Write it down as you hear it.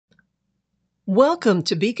Welcome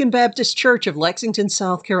to Beacon Baptist Church of Lexington,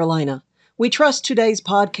 South Carolina. We trust today's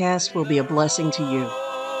podcast will be a blessing to you.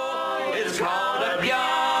 It's called up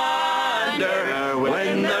yonder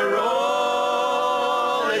when the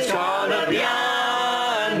roll is called up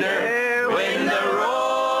yonder when the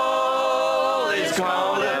roll is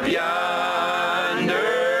called up yonder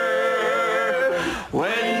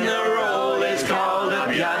when the roll is called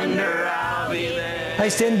up yonder I'll be there. I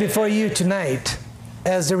stand before you tonight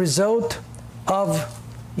as a result of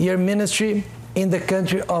your ministry in the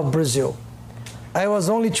country of Brazil. I was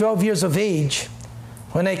only 12 years of age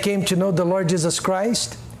when I came to know the Lord Jesus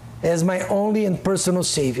Christ as my only and personal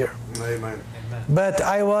Savior. Amen. But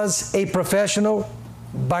I was a professional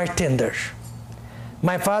bartender.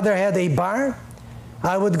 My father had a bar.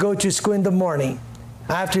 I would go to school in the morning.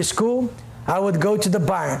 After school, I would go to the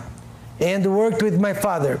bar and worked with my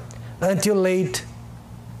father until late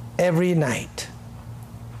every night.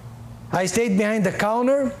 I stayed behind the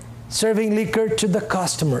counter serving liquor to the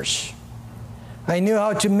customers. I knew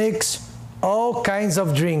how to mix all kinds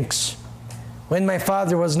of drinks. When my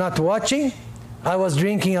father was not watching, I was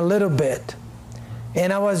drinking a little bit.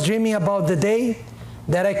 And I was dreaming about the day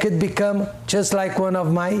that I could become just like one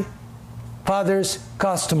of my father's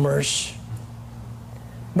customers.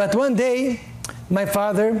 But one day, my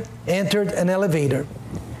father entered an elevator,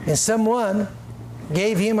 and someone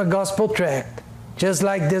gave him a gospel tract, just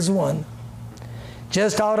like this one.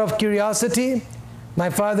 Just out of curiosity, my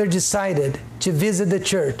father decided to visit the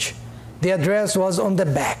church. The address was on the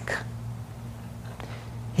back.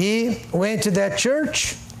 He went to that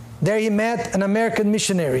church. There he met an American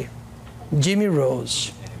missionary, Jimmy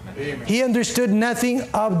Rose. Amen. He understood nothing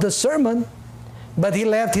of the sermon, but he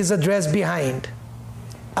left his address behind.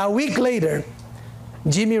 A week later,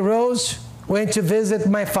 Jimmy Rose went to visit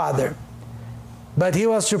my father. But he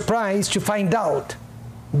was surprised to find out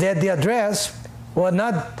that the address was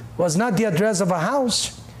not the address of a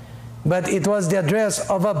house, but it was the address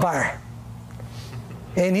of a bar.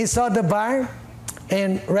 And he saw the bar,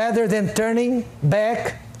 and rather than turning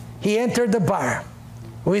back, he entered the bar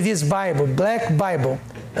with his Bible, black Bible,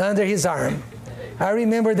 under his arm. I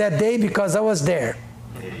remember that day because I was there.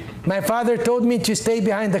 My father told me to stay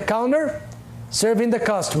behind the counter, serving the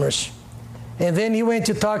customers. And then he went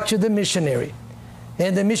to talk to the missionary.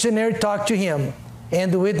 And the missionary talked to him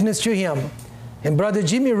and witnessed to him. And Brother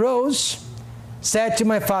Jimmy Rose said to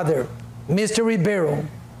my father, Mr. Ribeiro,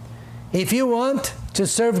 if you want to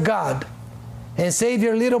serve God and save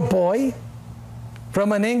your little boy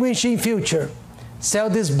from an anguishing future, sell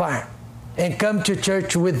this bar and come to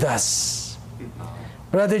church with us.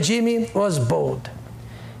 Brother Jimmy was bold.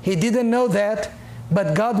 He didn't know that,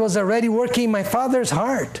 but God was already working in my father's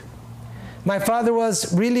heart. My father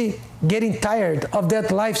was really getting tired of that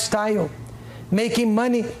lifestyle, making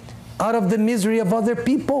money out of the misery of other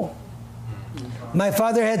people. My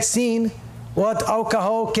father had seen what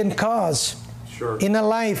alcohol can cause in a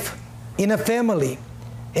life, in a family,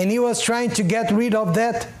 and he was trying to get rid of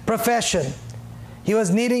that profession. He was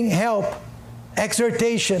needing help,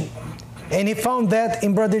 exhortation, and he found that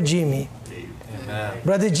in Brother Jimmy. Amen.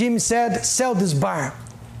 Brother Jimmy said, sell this bar,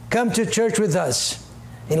 come to church with us.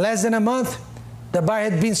 In less than a month, the bar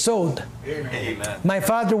had been sold. Amen. My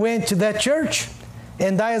father went to that church,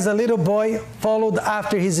 and I, as a little boy, followed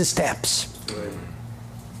after his steps.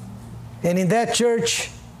 And in that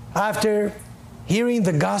church, after hearing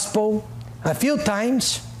the gospel a few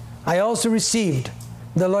times, I also received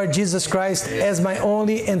the Lord Jesus Christ as my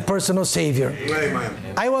only and personal Savior. Amen.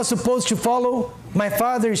 I was supposed to follow my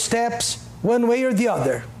father's steps one way or the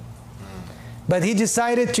other. But he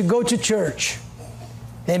decided to go to church.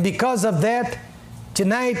 And because of that,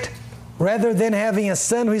 tonight, rather than having a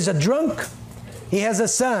son who is a drunk, he has a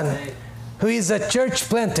son who is a church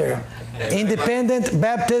planter, independent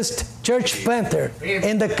Baptist church planter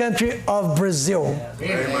in the country of Brazil.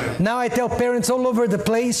 Amen. Now I tell parents all over the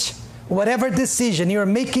place, whatever decision you're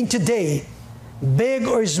making today, big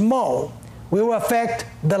or small, will affect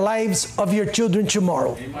the lives of your children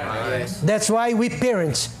tomorrow. That's why we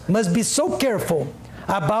parents must be so careful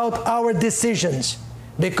about our decisions,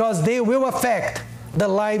 because they will affect the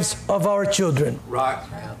lives of our children. Right.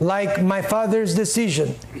 Like my father's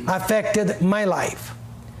decision affected my life.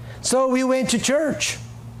 So we went to church.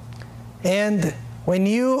 And when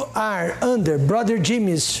you are under Brother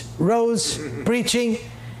Jimmy's Rose preaching,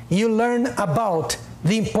 you learn about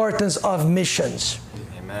the importance of missions.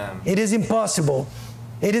 Amen. It is impossible.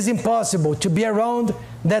 It is impossible to be around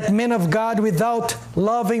that man of God without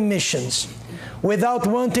loving missions, without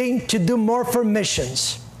wanting to do more for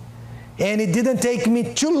missions. And it didn't take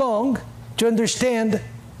me too long to understand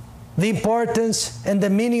the importance and the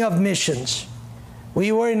meaning of missions.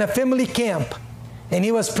 We were in a family camp, and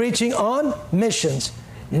he was preaching on missions.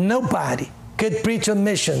 Nobody could preach on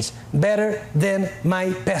missions better than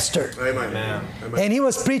my pastor. Amen. And he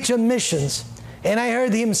was preaching on missions. And I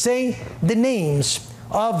heard him say the names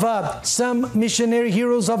of some missionary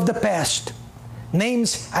heroes of the past.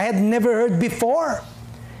 Names I had never heard before.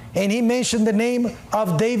 And he mentioned the name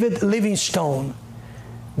of David Livingstone.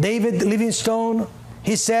 David Livingstone,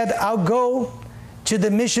 he said, I'll go to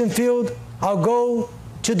the mission field, I'll go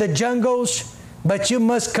to the jungles, but you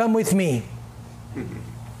must come with me.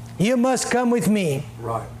 You must come with me.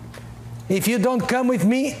 Right. If you don't come with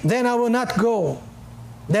me, then I will not go.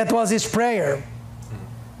 That was his prayer.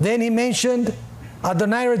 Then he mentioned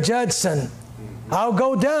Adoniram Judson. I'll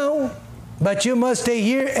go down, but you must stay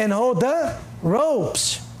here and hold the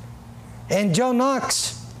ropes. And John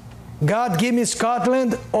Knox, God give me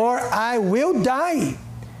Scotland or I will die.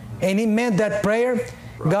 And he meant that prayer.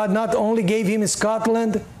 God not only gave him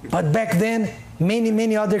Scotland, but back then,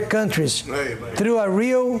 many other countries. Amen. Through a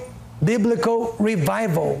real biblical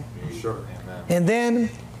revival. Sure. And then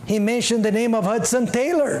he mentioned the name of Hudson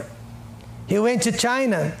Taylor. He went to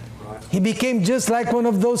China. He became just like one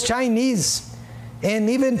of those Chinese. And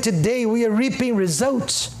even today we are reaping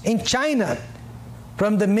results in China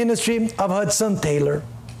from the ministry of Hudson Taylor.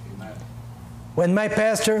 When my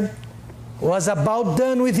pastor was about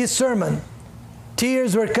done with his sermon,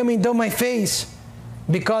 tears were coming down my face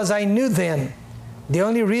because I knew then the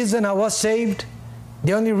only reason I was saved,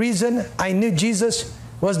 the only reason I knew Jesus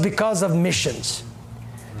was because of missions.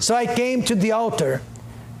 So I came to the altar,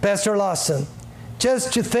 Pastor Lawson,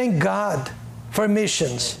 just to thank God for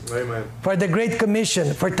missions, Amen. for the Great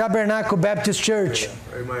Commission, for Tabernacle Baptist Church,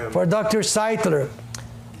 Amen. for Dr. Seitler,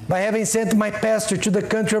 by having sent my pastor to the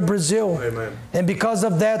country of Brazil. Amen. And because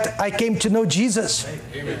of that, I came to know Jesus.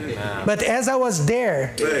 Amen. But as I was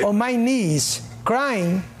there, Hey. on my knees,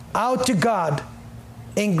 crying out to God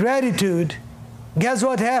in gratitude, guess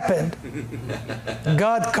what happened?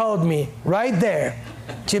 God called me right there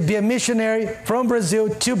to be a missionary from Brazil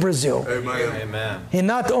to Brazil. Amen. He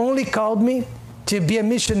not only called me to be a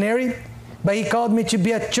missionary, but he called me to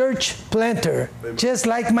be a church planter, just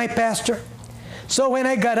like my pastor. So when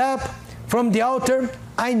I got up from the altar,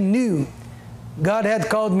 I knew God had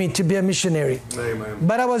called me to be a missionary. Amen.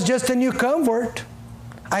 But I was just a new convert.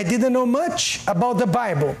 I didn't know much about the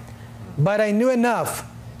Bible, but I knew enough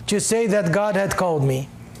to say that God had called me.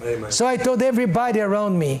 Amen. So I told everybody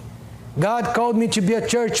around me, God called me to be a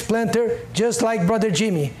church planter just like Brother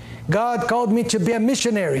Jimmy. God called me to be a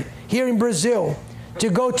missionary here in Brazil, to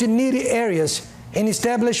go to needy areas and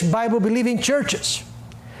establish Bible-believing churches.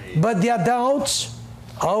 But the adults,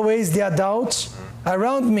 always the adults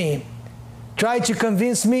around me, tried to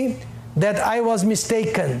convince me that I was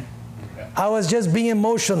mistaken. I was just being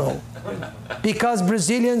emotional because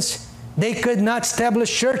Brazilians, they could not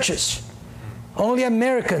establish churches. Only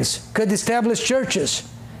Americans could establish churches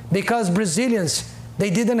because Brazilians, they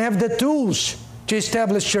didn't have the tools to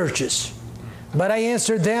establish churches. But I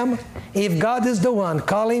answered them, if God is the one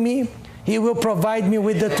calling me, He will provide me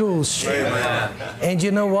with the tools. Amen. And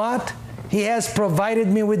you know what? He has provided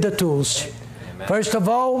me with the tools. First of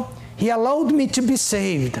all, He allowed me to be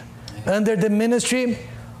saved under the ministry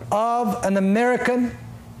of an American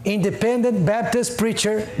independent Baptist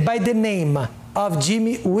preacher by the name of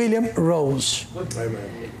Jimmy William Rose.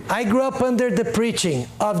 Amen. I grew up under the preaching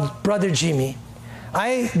of Brother Jimmy.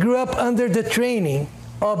 I grew up under the training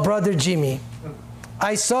of Brother Jimmy.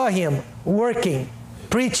 I saw him working,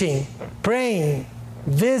 preaching, praying,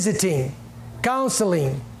 visiting,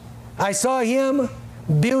 counseling. I saw him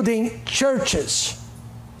building churches.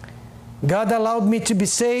 God allowed me to be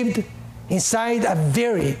saved inside a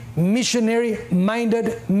very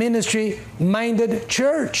missionary-minded, ministry-minded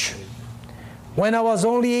church. When I was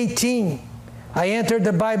only 18, I entered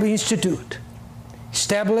the Bible Institute,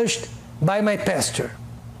 established by my pastor.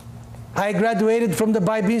 I graduated from the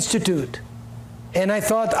Bible Institute, and I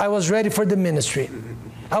thought I was ready for the ministry.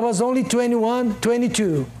 I was only 21,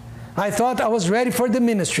 22. I thought I was ready for the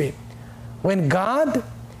ministry, when God,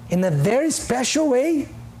 in a very special way,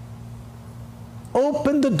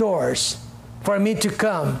 opened the doors for me to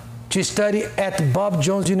come to study at Bob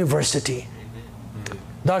Jones University.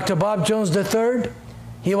 Dr. Bob Jones III,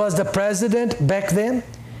 he was the president back then.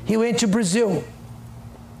 He went to Brazil,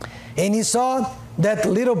 and he saw that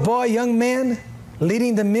little boy, young man,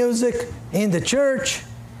 leading the music in the church.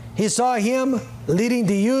 He saw him leading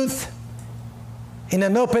the youth in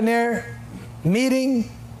an open-air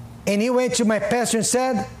meeting, and he went to my pastor and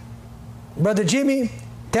said, Brother Jimmy,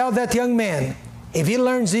 tell that young man, if he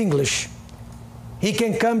learns English, he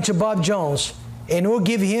can come to Bob Jones and we'll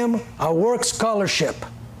give him a work scholarship,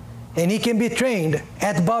 and he can be trained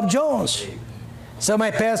at Bob Jones. So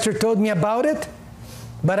my pastor told me about it,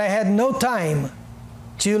 but I had no time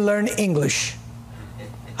to learn English.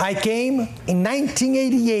 I came in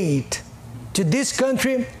 1988 to this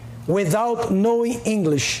country without knowing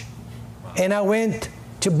English, and I went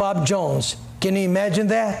to Bob Jones. Can you imagine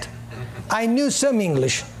that? I knew some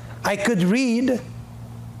English. I could read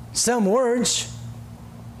some words.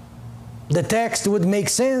 The text would make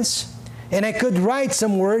sense, and I could write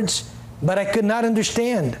some words, but I could not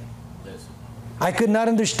understand. I could not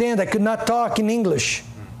understand. I could not talk in English.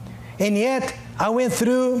 And yet, I went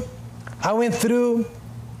through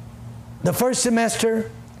the first semester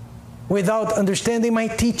without understanding my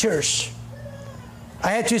teachers.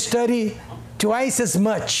 I had to study twice as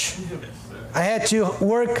much. I had to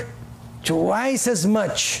work twice as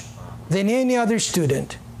much than any other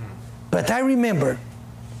student. But I remember,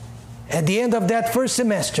 at the end of that first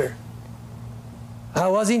semester, I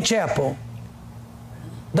was in chapel.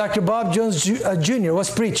 Dr. Bob Jones Jr. was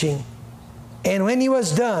preaching. And when he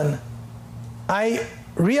was done, I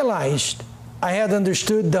realized I had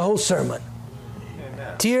understood the whole sermon.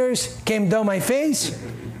 Amen. Tears came down my face,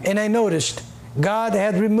 and I noticed God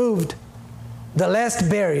had removed the last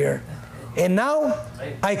barrier. And now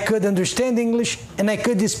I could understand English, and I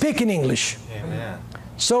could speak in English. Amen.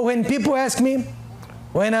 So when people ask me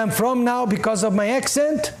when I'm from now because of my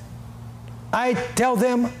accent, I tell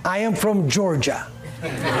them I am from Georgia.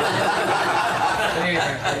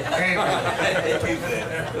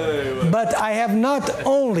 But I have not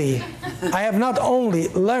only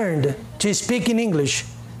learned to speak in English,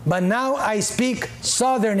 but now I speak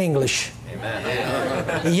Southern English.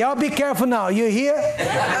 Amen. Y'all be careful now. You hear?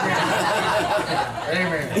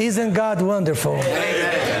 Amen. Isn't God wonderful?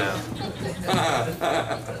 Amen.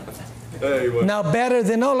 Now, better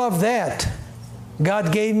than all of that,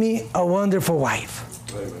 God gave me a wonderful wife.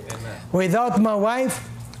 Amen. Without my wife,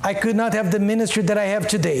 I could not have the ministry that I have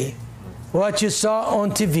today. What you saw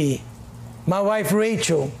on TV. My wife,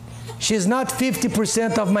 Rachel, she's not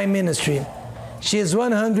 50% of my ministry. She is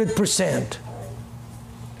 100%.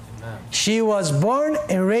 She was born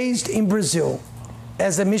and raised in Brazil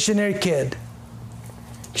as a missionary kid.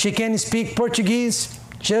 She can speak Portuguese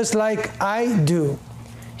just like I do.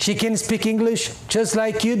 She can speak English just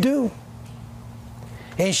like you do.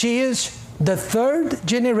 And she is the third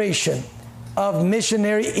generation of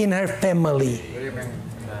missionary in her family.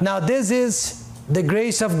 Now this is the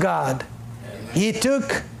grace of God. He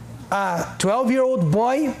took a 12-year-old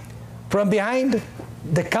boy from behind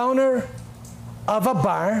the counter of a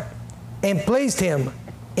bar and placed him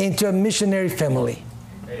into a missionary family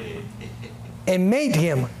and made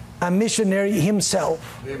him a missionary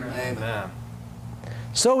himself. Amen.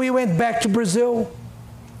 So we went back to Brazil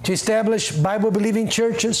to establish Bible-believing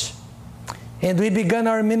churches, and we began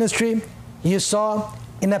our ministry, you saw,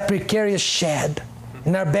 in a precarious shed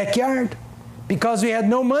in our backyard because we had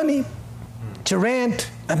no money to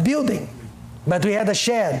rent a building, but we had a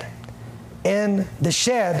shed, and the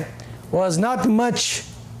shed was not much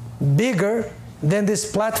bigger than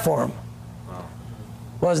this platform.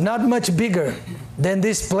 Was not much bigger than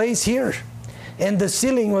this place here. And the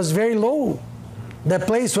ceiling was very low. The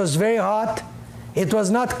place was very hot. It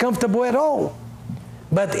was not comfortable at all.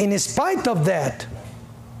 But in spite of that,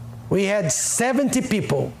 we had 70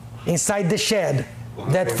 people inside the shed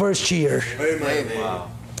that first year.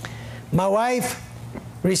 Wow. My wife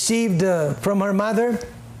received from her mother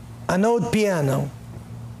an old piano.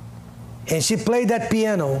 And she played that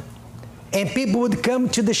piano. And people would come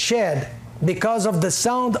to the shed because of the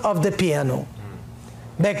sound of the piano.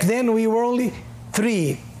 Back then, we were only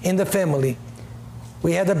 3 in the family.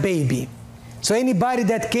 We had a baby. So anybody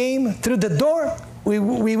that came through the door, we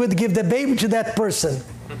would give the baby to that person.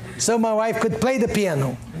 So my wife could play the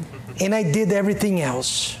piano. And I did everything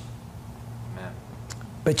else.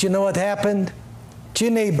 But you know what happened? 2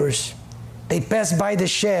 neighbors, they passed by the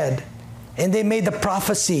shed and they made a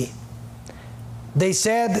prophecy. They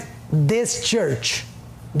said, this church,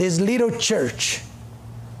 this little church,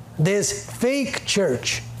 this fake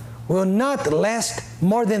church will not last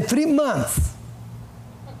more than 3 months.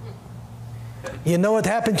 You know what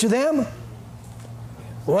happened to them?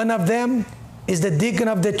 One of them is the deacon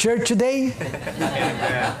of the church today,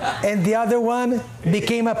 and the other one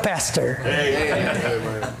became a pastor.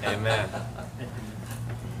 Amen.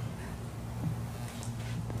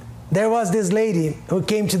 There was this lady who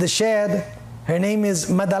came to the shed. Her name is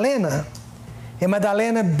Madalena. And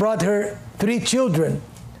Madalena brought her 3 children,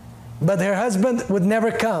 but her husband would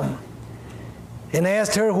never come. And I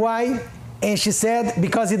asked her why, and she said,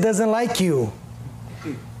 because he doesn't like you.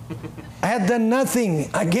 I had done nothing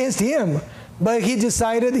against him, but he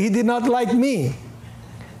decided he did not like me.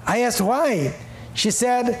 I asked why. She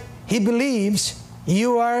said, he believes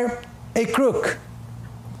you are a crook,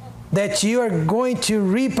 that you are going to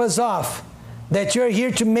rip us off, that you are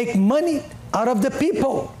here to make money out of the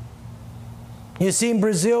people. You see, in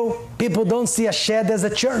Brazil, people don't see a shed as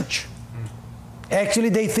a church. Actually,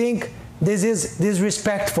 they think this is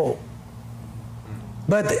disrespectful.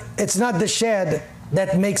 But it's not the shed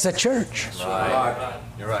that makes a church. Right.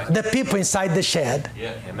 You're right. The people inside the shed.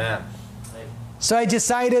 Yeah. Amen. So I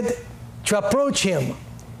decided to approach him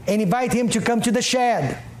and invite him to come to the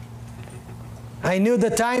shed. I knew the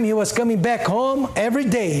time he was coming back home every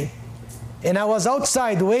day. And I was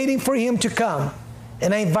outside waiting for him to come.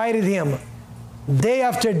 And I invited him day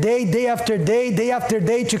after day, day after day, day after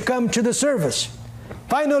day to come to the service.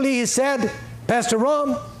 Finally, he said, Pastor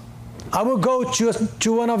Ron, I will go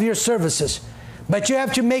to one of your services, but you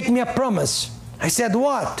have to make me a promise. I said,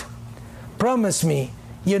 what? Promise me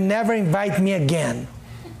you never invite me again.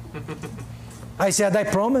 I said, I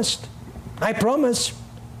promised. I promise.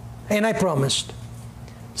 And I promised.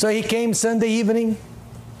 So he came Sunday evening.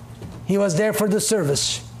 He was there for the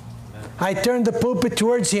service. I turned the pulpit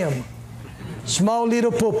towards him. Small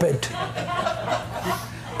little pulpit.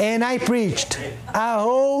 And I preached a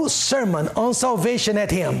whole sermon on salvation at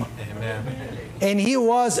him. Amen. And he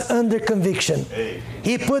was under conviction.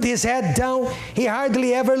 He put his head down. He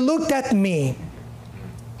hardly ever looked at me.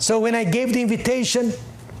 So when I gave the invitation,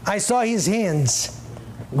 I saw his hands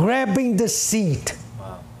grabbing the seat.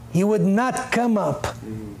 He would not come up,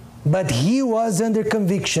 but he was under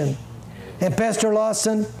conviction. And Pastor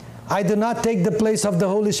Lawson, I do not take the place of the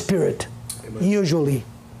Holy Spirit, usually.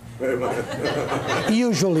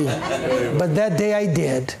 Usually. But that day I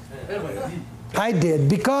did. I did,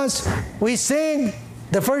 because we sang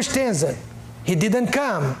the first stanza. He didn't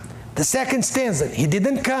come. The second stanza, he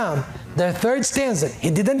didn't come. The third stanza, he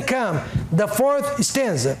didn't come. The fourth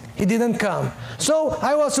stanza, he didn't come. So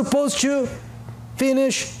I was supposed to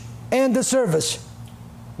finish and the service.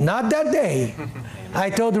 Not that day. I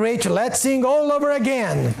told Rachel, let's sing all over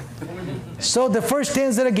again. So the first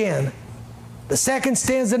stanza again, the second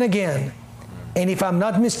stanza again. And if I'm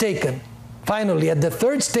not mistaken, finally at the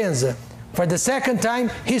third stanza, for the second time,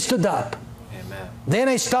 he stood up. Amen. Then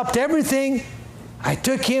I stopped everything. I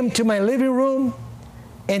took him to my living room.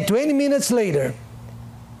 And 20 minutes later,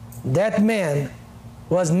 that man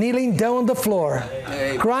was kneeling down on the floor,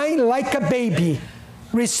 crying like a baby,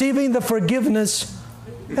 receiving the forgiveness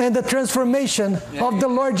and the transformation of the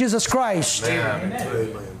Lord Jesus Christ.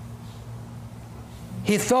 Amen.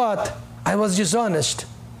 He thought I was dishonest.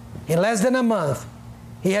 In less than a month,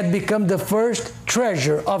 he had become the first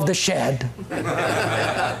treasurer of the shed.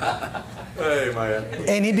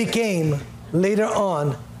 And he became, later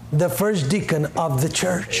on, the first deacon of the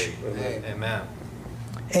church. Amen.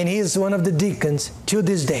 And he is one of the deacons to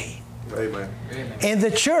this day. Amen. And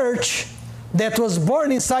the church that was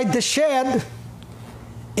born inside the shed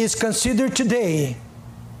is considered today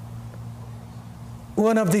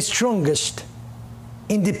one of the strongest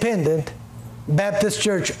independent Baptist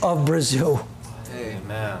church of Brazil.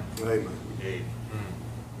 Amen. Amen.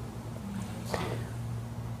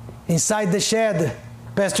 Inside the shed,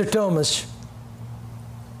 Pastor Thomas,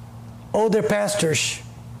 older pastors,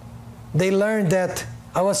 they learned that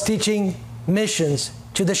I was teaching missions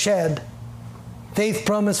to the shed, faith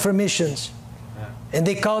promise for missions. And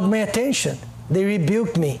they called my attention. They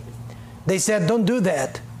rebuked me. They said, don't do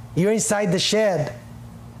that. You're inside the shed.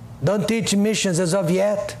 Don't teach missions as of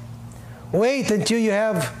yet. Wait until you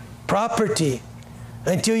have property,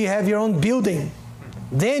 until you have your own building.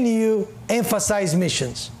 Then you emphasize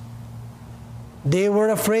missions. They were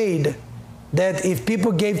afraid that if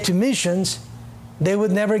people gave to missions, they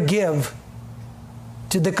would never give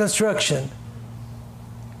to the construction.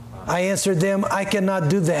 I answered them, I cannot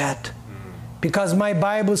do that. Because my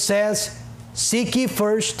Bible says, seek ye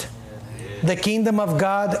first the kingdom of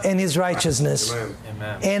God and His righteousness.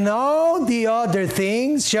 Amen. And all the other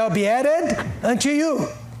things shall be added unto you.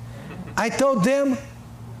 I told them,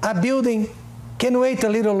 a building can wait a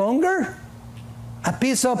little longer. A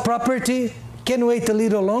piece of property can wait a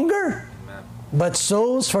little longer. Amen. But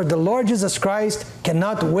souls for the Lord Jesus Christ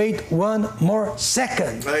cannot wait one more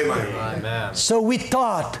second. Amen. Amen. So we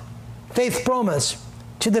taught faith promise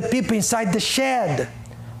to the people inside the shed.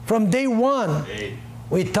 From day one,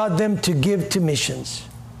 we taught them to give to missions.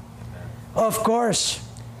 Of course,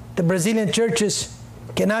 the Brazilian churches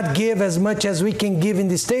cannot give as much as we can give in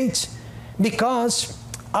the States because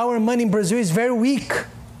our money in Brazil is very weak.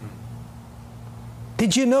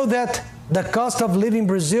 Did you know that the cost of living in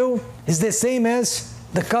Brazil is the same as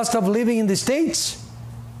the cost of living in the States?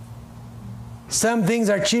 Some things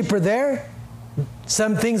are cheaper there,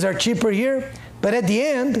 some things are cheaper here, but at the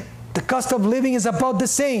end, the cost of living is about the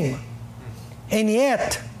same. And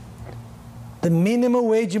yet, the minimum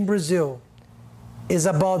wage in Brazil is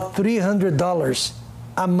about $300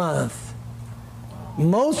 a month.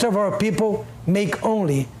 Most of our people make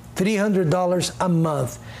only $300 a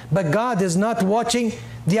month. But God is not watching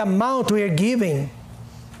the amount we are giving,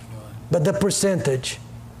 but the percentage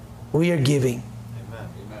we are giving. Amen.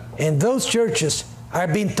 And those churches are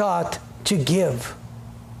being taught to give.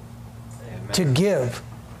 Amen. To give.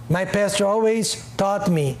 My pastor always taught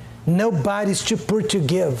me, nobody's too poor to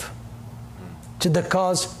give to the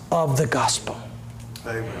cause of the gospel.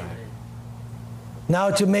 Amen. Now,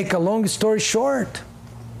 to make a long story short,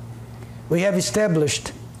 we have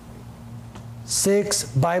established 6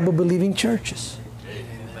 Bible-believing churches.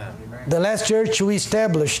 Amen. The last church we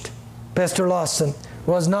established, Pastor Lawson,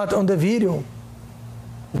 was not on the video.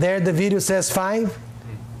 There the video says 5,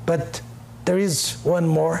 but there is one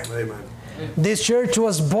more. Amen. This church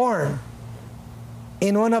was born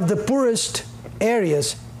in one of the poorest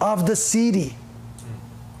areas of the city.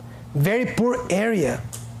 Very poor area.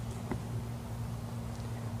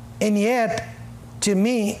 And yet, to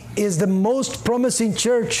me, is the most promising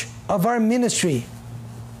church of our ministry.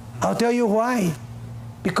 I'll tell you why.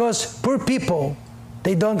 Because poor people,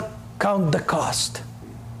 they don't count the cost.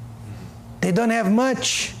 They don't have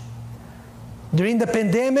much. During the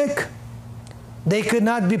pandemic, they could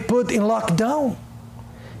not be put in lockdown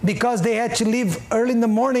because they had to leave early in the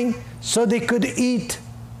morning so they could eat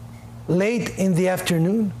late in the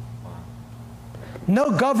afternoon.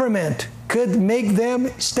 No government could make them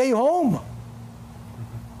stay home.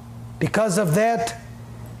 Because of that,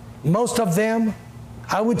 most of them,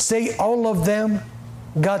 I would say all of them,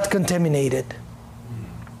 got contaminated.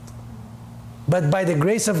 But by the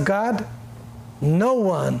grace of God, no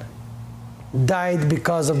one died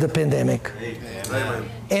because of the pandemic. Amen.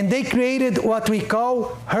 And they created what we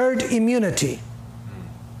call herd immunity.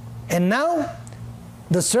 And now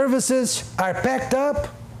the services are packed up.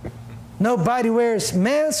 Nobody wears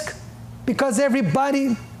masks because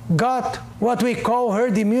everybody got what we call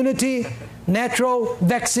herd immunity, natural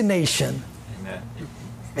vaccination. Amen.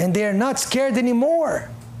 And they are not scared anymore.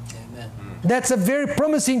 Amen. That's a very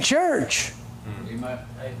promising church. Amen.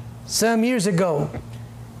 Some years ago,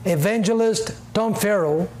 evangelist Tom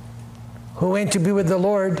Farrell, who went to be with the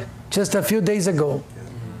Lord just a few days ago,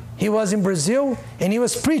 he was in Brazil and he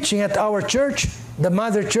was preaching at our church, the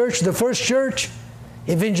mother church, the first church,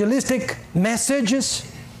 evangelistic messages,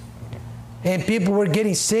 and people were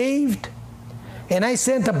getting saved. And I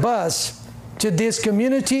sent a bus to this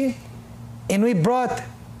community, and we brought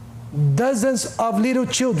dozens of little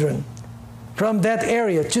children from that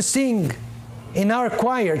area to sing in our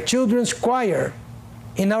choir, children's choir,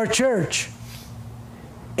 in our church.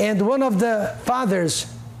 And one of the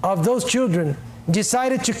fathers of those children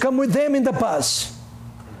decided to come with them in the bus.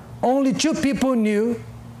 Only 2 people knew.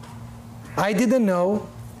 I didn't know.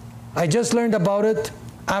 I just learned about it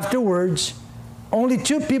afterwards. Only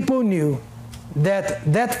 2 people knew that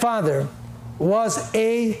that father was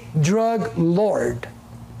a drug lord.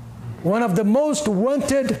 One of the most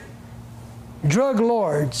wanted drug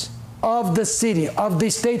lords of the city, of the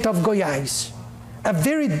state of Goiás. A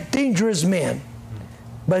very dangerous man.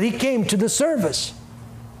 But he came to the service.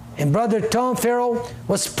 And Brother Tom Farrell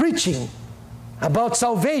was preaching about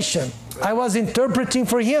salvation. I was interpreting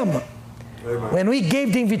for him. Amen. When we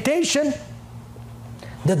gave the invitation,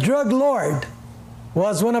 the drug lord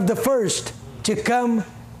was one of the first to come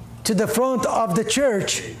to the front of the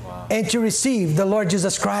church and to receive the Lord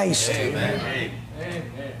Jesus Christ. Amen.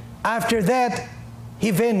 After that,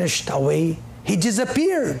 he vanished away. He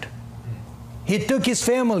disappeared. He took his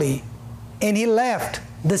family and he left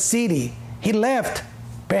the city. He left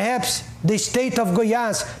perhaps the state of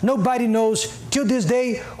Goiás. Nobody knows to this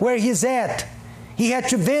day where he's at. He had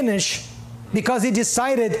to vanish because he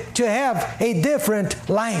decided to have a different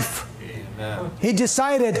life. Amen. He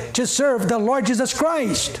decided to serve the Lord Jesus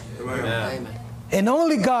Christ. Amen. And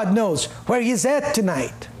only God knows where he's at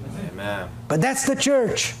tonight. Amen. But that's the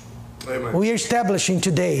church Amen. we are establishing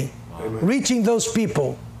today. Reaching those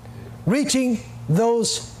people, reaching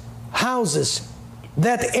those houses,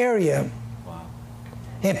 that area. Wow.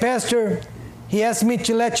 And Pastor, he asked me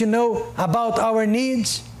to let you know about our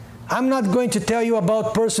needs. I'm not going to tell you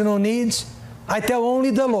about personal needs. I tell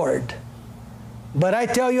only the Lord. But I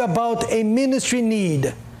tell you about a ministry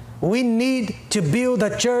need. We need to build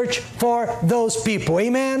a church for those people.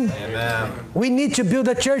 Amen? Amen. We need to build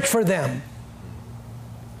a church for them.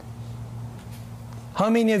 How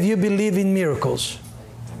many of you believe in miracles?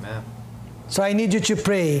 So I need you to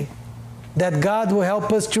pray that God will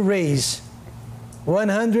help us to raise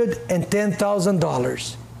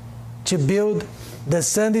 $110,000 to build the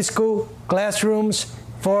Sunday school classrooms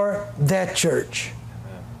for that church.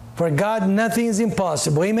 For God, nothing is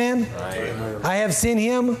impossible. Amen? Amen. I have seen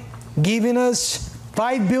Him giving us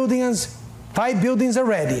 5 buildings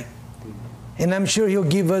already. And I'm sure He'll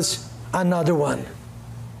give us another one.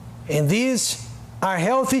 And these are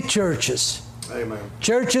healthy churches. Amen.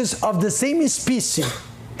 Churches of the same species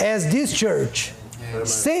as this church. Amen.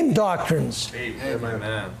 Same doctrines.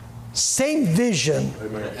 Amen. Same vision.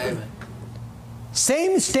 Amen.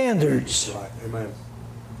 Same standards. Right. Amen.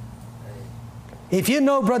 If you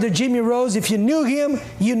know Brother Jimmy Rose, if you knew him,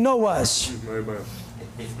 you know us. Amen.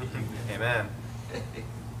 Amen.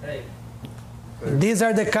 These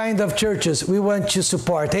are the kind of churches we want to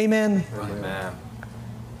support. Amen? Amen.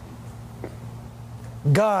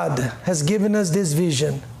 God has given us this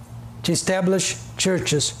vision to establish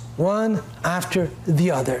churches one after the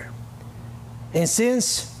other. And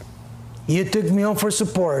since you took me on for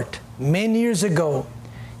support many years ago,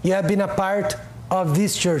 you have been a part of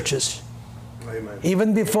these churches. Amen.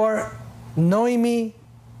 Even before knowing me,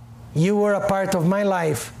 you were a part of my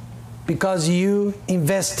life because you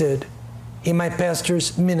invested in my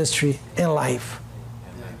pastor's ministry and life.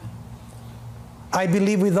 I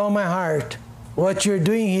believe with all my heart what you're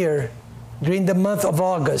doing here during the month of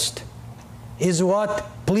August is what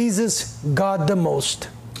pleases God the most.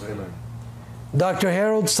 Amen. Dr.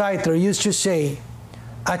 Harold Seitler used to say,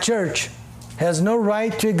 a church has no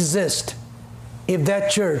right to exist if that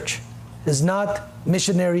church is not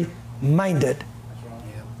missionary minded.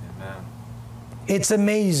 Amen. It's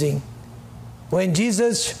amazing. When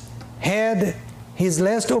Jesus had his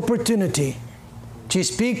last opportunity to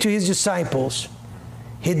speak to his disciples,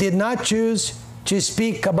 he did not choose to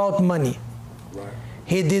speak about money. Right.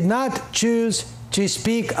 He did not choose to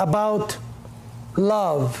speak about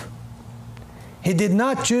love. He did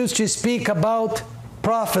not choose to speak about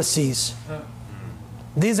prophecies.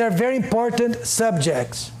 These are very important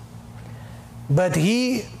subjects. But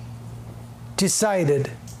he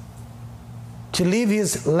decided to leave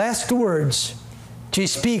his last words to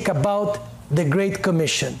speak about the Great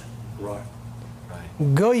Commission. Right.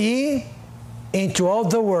 Go ye into all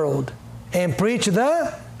the world and preach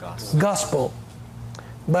the gospel.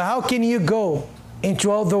 But how can you go into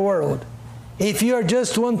all the world if you are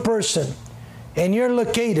just one person and you're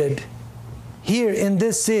located here in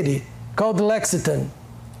this city called Lexington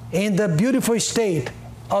in the beautiful state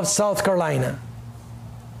of South Carolina?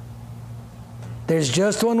 There's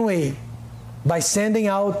just one way, by sending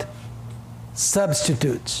out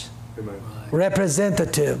substitutes, Amen.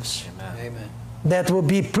 representatives Amen. that will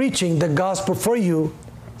be preaching the gospel for you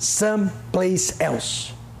someplace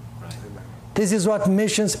else. This is what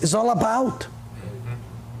missions is all about.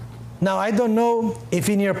 Now, I don't know if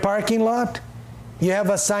in your parking lot you have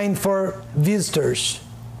a sign for visitors.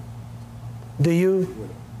 Do you?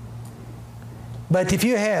 But if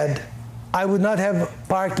you had, I would not have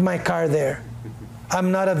parked my car there.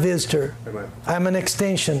 I'm not a visitor. Amen. I'm an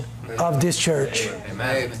extension of this church.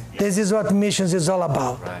 Amen. This is what missions is all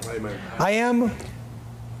about. Right. Amen. I am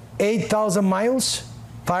 8,000 miles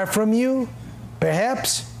far from you,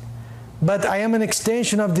 perhaps, but I am an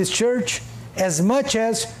extension of this church as much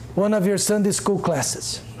as one of your Sunday school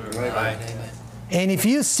classes. Right. And if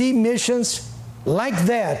you see missions like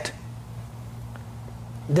that,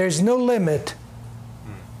 there's no limit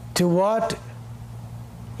to what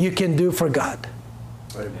you can do for God.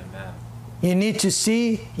 Amen. Amen. You need to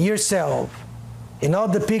see yourself in all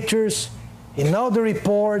the pictures, in all the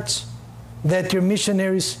reports that your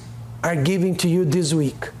missionaries are giving to you this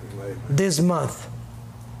week, Amen. this month.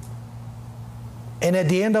 And at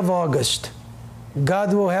the end of August,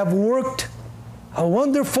 God will have worked a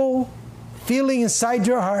wonderful feeling inside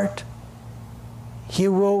your heart. He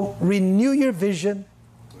will renew your vision,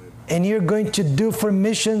 and you're going to do for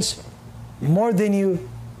missions more than you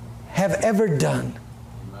have ever done.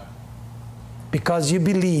 Because you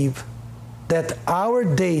believe that our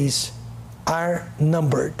days are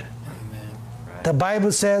numbered. Amen. The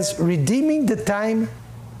Bible says, redeeming the time,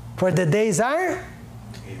 for the days are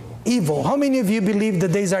evil. How many of you believe the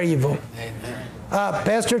days are evil? Amen.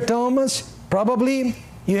 Pastor Thomas, probably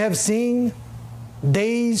you have seen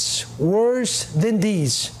days worse than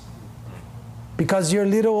these because you're a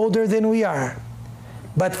little older than we are.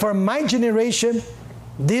 But for my generation,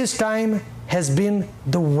 this time has been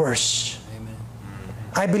the worst. Amen.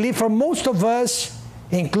 I believe for most of us,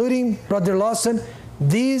 including Brother Lawson,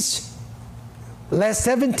 these last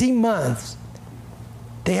 17 months,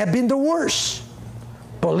 they have been the worst.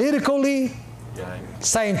 Politically, Yeah.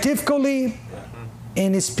 scientifically,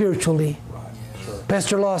 and spiritually.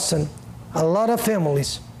 Pastor Lawson, a lot of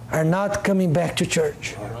families are not coming back to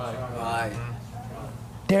church. Right.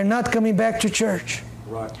 They're not coming back to church.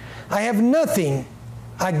 Right. I have nothing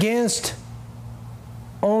against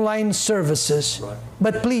online services, Right.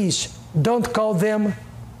 but please don't call them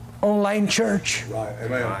online church. Right.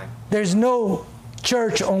 Amen. Right. There's no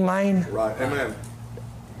church online. Right. Amen.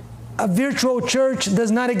 A virtual church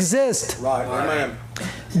does not exist. Right. Amen.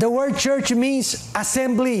 The word church means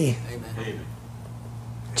assembly. Amen.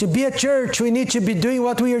 To be a church, we need to be doing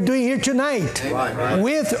what we are doing here tonight, Right. Right.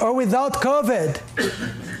 with or without COVID.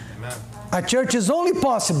 Amen. A church is only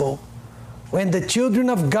possible when the children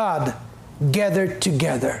of God gather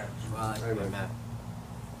together. Right. Amen.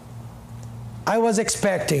 I was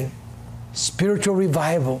expecting spiritual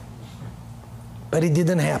revival, but it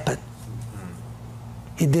didn't happen.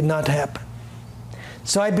 It did not happen.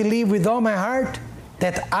 So I believe with all my heart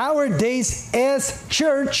that our days as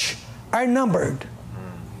church are numbered.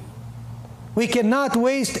 We cannot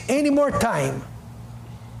waste any more time.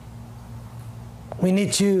 We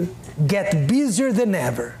need to get busier than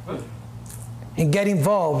ever and get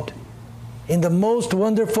involved in the most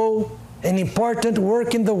wonderful and important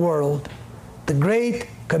work in the world, the Great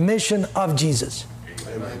Commission of Jesus.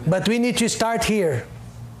 Amen. But we need to start here.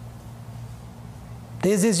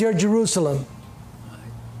 This is your Jerusalem.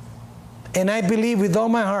 And I believe with all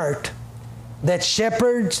my heart that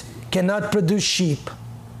shepherds cannot produce sheep.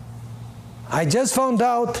 I just found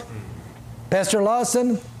out Pastor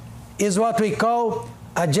Lawson is what we call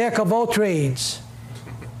a jack of all trades.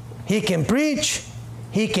 He can preach,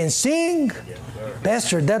 he can sing.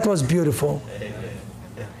 Pastor, that was beautiful.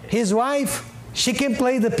 His wife, she can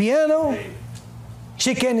play the piano.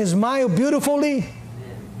 She can smile beautifully.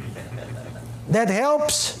 That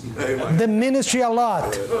helps Amen. the ministry a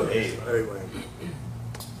lot. Amen.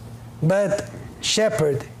 But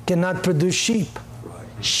shepherd cannot produce sheep.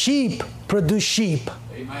 Sheep produce sheep.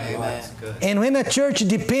 Amen. Good. And when a church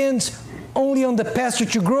depends only on the pastor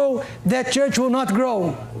to grow, that church will not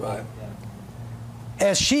grow. Right.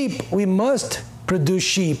 As sheep, we must produce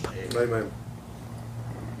sheep. Amen.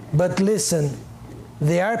 But listen,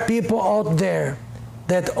 there are people out there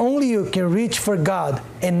that only you can reach for God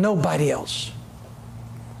and nobody else.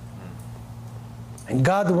 And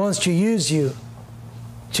God wants to use you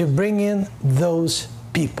to bring in those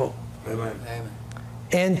people Amen. Amen.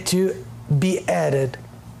 and to be added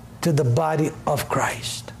to the body of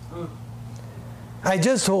Christ. I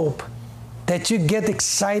just hope that you get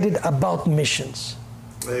excited about missions.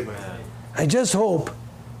 Amen. I just hope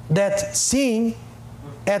that seeing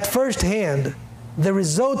at first hand the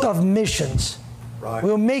result of missions Right.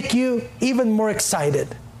 will make you even more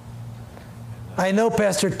excited. I know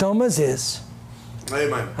Pastor Thomas is.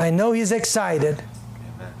 Amen. I know he's excited.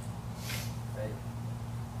 Amen.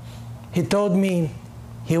 He told me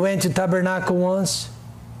he went to Tabernacle once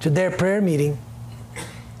to their prayer meeting.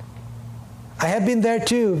 I have been there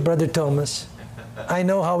too, Brother Thomas. I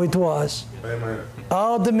know how it was. Amen.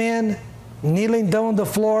 All the men kneeling down on the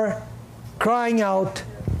floor, crying out,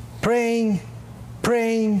 praying,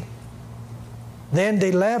 praying. Then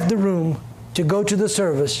they left the room to go to the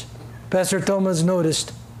service. Pastor Thomas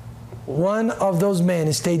noticed one of those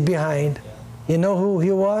men stayed behind. You know who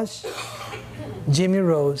he was? Jimmy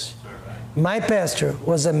Rose. My pastor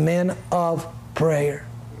was a man of prayer.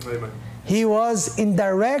 Amen. He was in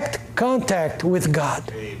direct contact with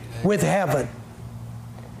God, with heaven.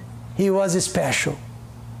 He was special.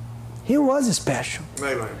 He was special.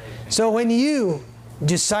 Amen. So when you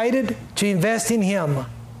decided to invest in him,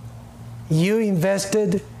 you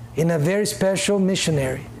invested in a very special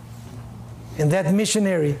missionary. And that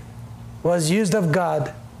missionary was used of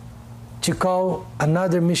God to call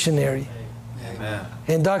another missionary. Amen.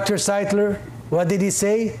 And Dr. Seitler, what did he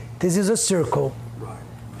say? This is a circle. Right.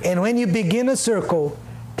 And when you begin a circle,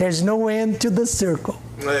 there's no end to the circle.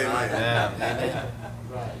 Amen. Amen.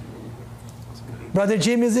 Brother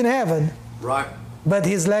Jim is in heaven, Right. but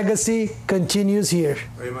his legacy continues here.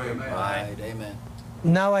 Amen. Right. Amen.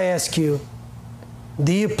 Now I ask you,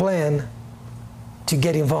 do you plan to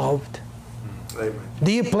get involved? Amen.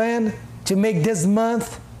 Do you plan to make this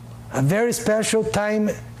month a very special time,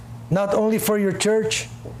 not only for your church,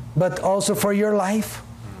 but also for your life?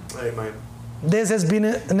 Amen. This has been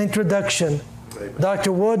an introduction. Amen.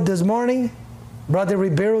 Dr. Wood this morning, Brother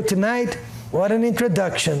Ribeiro tonight, what an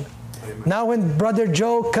introduction. Amen. Now when Brother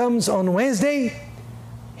Joe comes on Wednesday,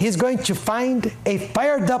 he's going to find a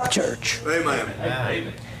fired up church. Amen.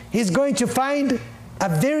 Amen. He's going to find a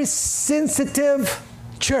very sensitive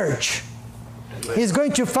church. He's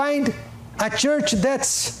going to find a church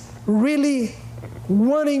that's really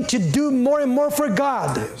wanting to do more and more for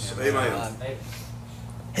God. Yes. Amen.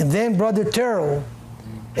 And then Brother Terrell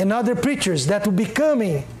and other preachers that will be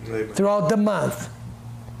coming Amen. throughout the month.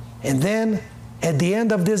 And then at the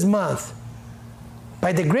end of this month,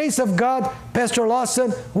 by the grace of God, Pastor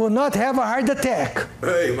Lawson will not have a heart attack,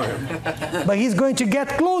 Amen. but he's going to get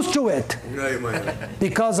close to it Amen.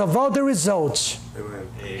 because of all the results Amen.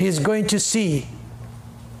 he's going to see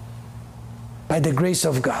by the grace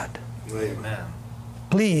of God. Amen. Amen.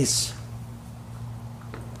 Please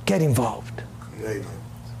get involved. Amen.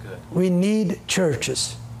 That's good. We need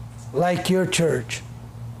churches like your church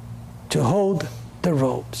to hold the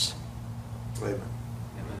ropes. Amen.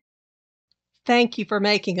 Thank you for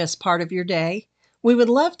making us part of your day. We would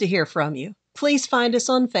love to hear from you. Please find us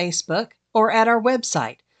on Facebook or at our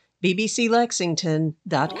website,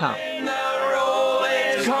 bbclexington.com.